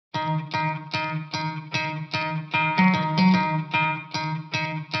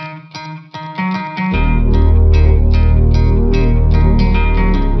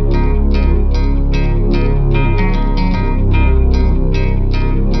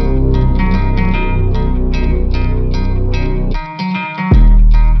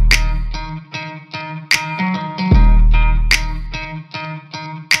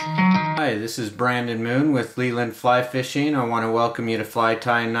Brandon Moon with Leland Fly Fishing. I want to welcome you to Fly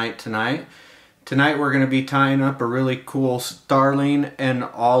Tying Night tonight. Tonight we're going to be tying up a really cool Starling and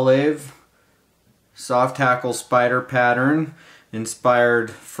Olive soft hackle spider pattern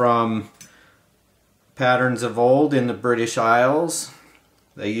inspired from patterns of old in the British Isles.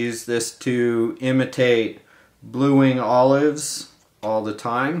 They use this to imitate blue wing olives all the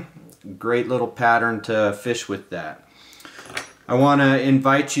time. Great little pattern to fish with that. I want to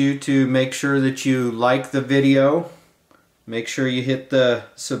invite you to make sure that you like the video. Make sure you hit the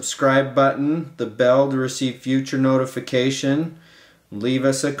subscribe button, the bell to receive future notification. Leave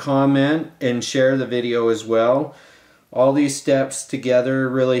us a comment and share the video as well. All these steps together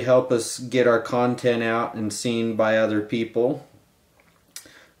really help us get our content out and seen by other people.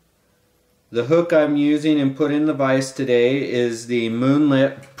 The hook I'm using and put in the vise today is the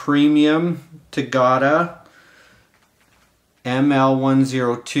Moonlit Premium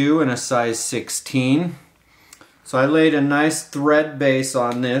ML102 in a size 16. So I laid a nice thread base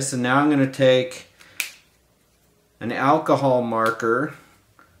on this, and now I'm going to take an alcohol marker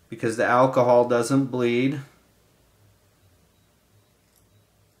because the alcohol doesn't bleed.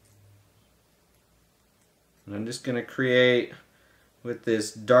 And I'm just going to create with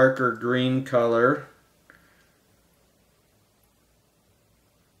this darker green color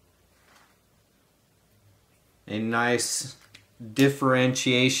a nice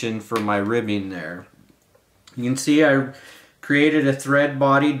differentiation for my ribbing there. You can see I created a thread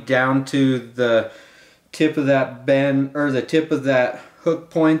body down to the tip of that bend, or the tip of that hook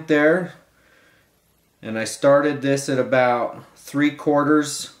point there, and I started this at about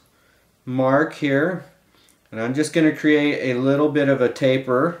 3/4 mark here, and I'm just going to create a little bit of a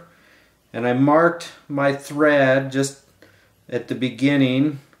taper, and I marked my thread just at the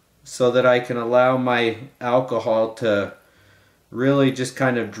beginning so that I can allow my alcohol to really just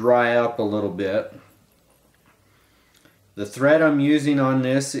kind of dry up a little bit. The thread I'm using on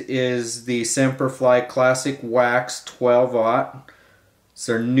this is the Semperfli Classic Wax 12/0. It's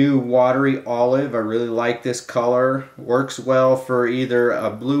their new watery olive. I really like this color. Works well for either a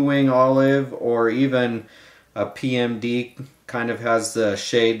blue wing olive or even a PMD. Kind of has the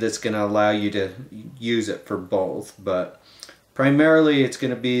shade that's going to allow you to use it for both, but primarily it's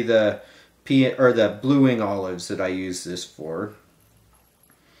going to be the blue wing olives that I use this for.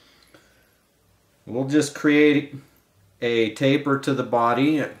 We'll just create a taper to the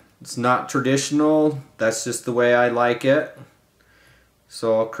body. It's not traditional, that's just the way I like it.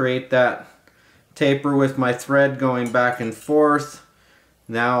 So I'll create that taper with my thread going back and forth.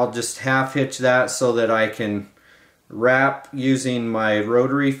 Now I'll just half hitch that so that I can wrap using my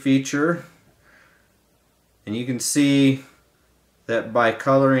rotary feature. And you can see that by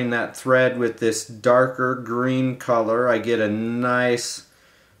coloring that thread with this darker green color, I get a nice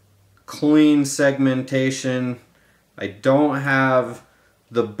clean segmentation. I don't have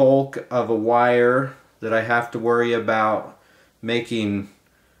the bulk of a wire that I have to worry about making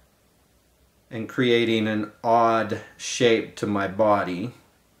and creating an odd shape to my body.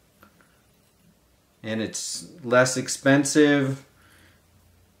 And it's less expensive,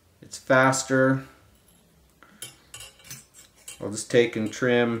 it's faster. I'll just take and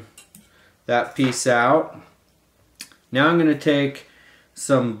trim that piece out. Now I'm going to take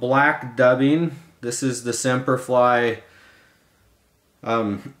some black dubbing. This is the Semperfli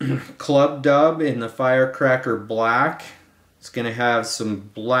Club Dub in the Firecracker Black. It's going to have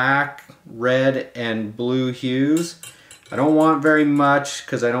some black, red, and blue hues. I don't want very much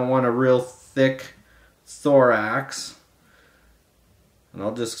because I don't want a real thick thorax. And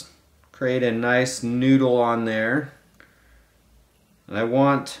I'll just create a nice noodle on there. And I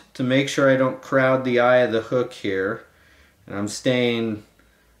want to make sure I don't crowd the eye of the hook here. And I'm staying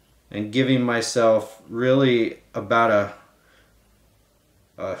and giving myself really about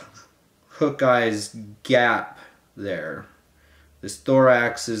a hook eye's gap there. This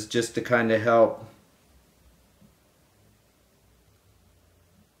thorax is just to kind of help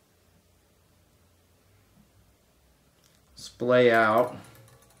splay out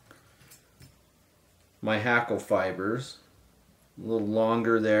my hackle fibers. A little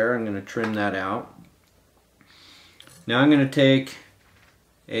longer there, I'm going to trim that out. Now I'm going to take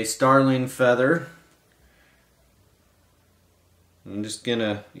a starling feather. I'm just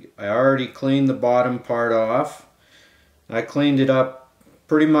gonna, I already cleaned the bottom part off. I cleaned it up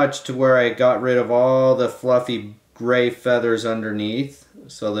pretty much to where I got rid of all the fluffy gray feathers underneath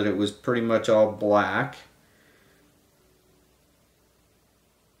so that it was pretty much all black.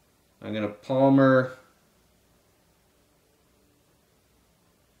 I'm gonna palmer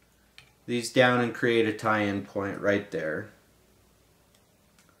these down and create a tie-in point right there.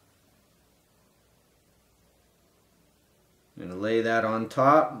 I'm going to lay that on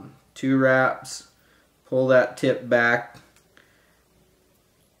top, 2 wraps, pull that tip back.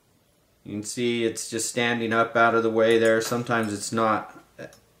 You can see it's just standing up out of the way there. Sometimes it's not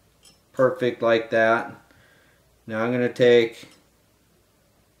perfect like that. Now I'm going to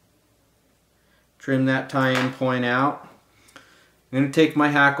trim that tie-in point out. I'm going to take my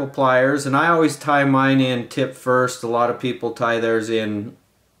Hackle pliers, and I always tie mine in tip first. A lot of people tie theirs in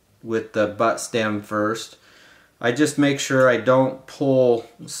with the butt stem first. I just make sure I don't pull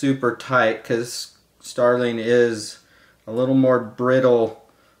super tight because Starling is a little more brittle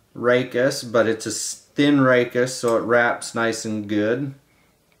rachis, but it's a thin rachis, so it wraps nice and good.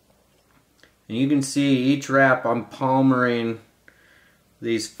 And you can see each wrap I'm palmering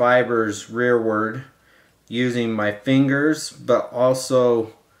these fibers rearward using my fingers, but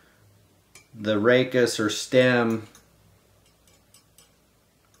also the rachis or stem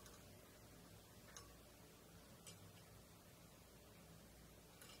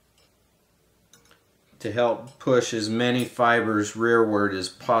to help push as many fibers rearward as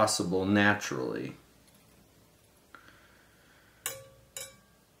possible naturally.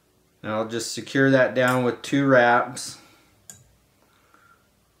 Now I'll just secure that down with 2 wraps.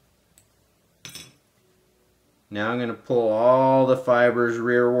 Now I'm going to pull all the fibers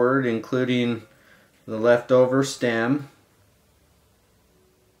rearward, including the leftover stem.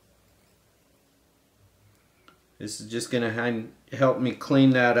 This is just going to help me clean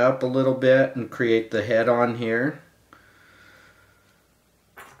that up a little bit and create the head on here.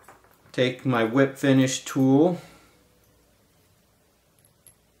 Take my whip finish tool.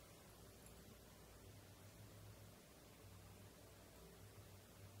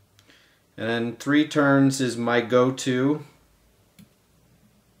 And then 3 turns is my go-to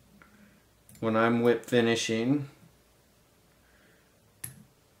when I'm whip finishing.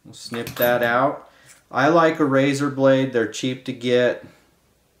 We'll snip that out. I like a razor blade. They're cheap to get.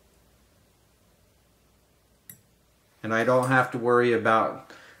 And I don't have to worry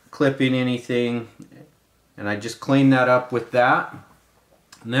about clipping anything. And I just clean that up with that.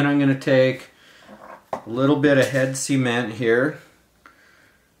 And then I'm going to take a little bit of head cement here,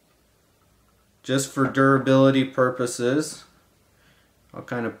 just for durability purposes. I'll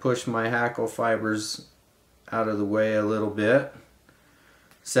kind of push my Hackle fibers out of the way a little bit.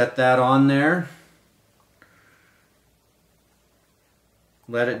 Set that on there.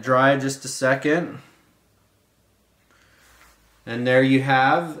 Let it dry just a second. And there you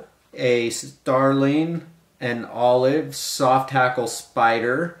have a Starling and Olive soft Hackle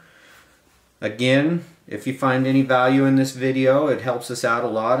spider. Again, if you find any value in this video, it helps us out a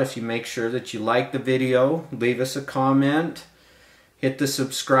lot if you make sure that you like the video, leave us a comment, hit the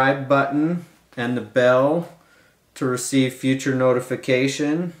subscribe button and the bell to receive future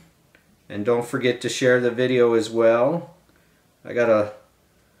notification, and don't forget to share the video as well. I got a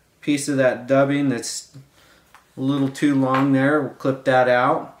piece of that dubbing that's a little too long there. We'll clip that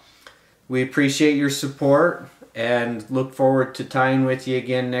out. We appreciate your support and look forward to tying with you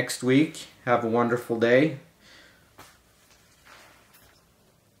again next week. Have a wonderful day.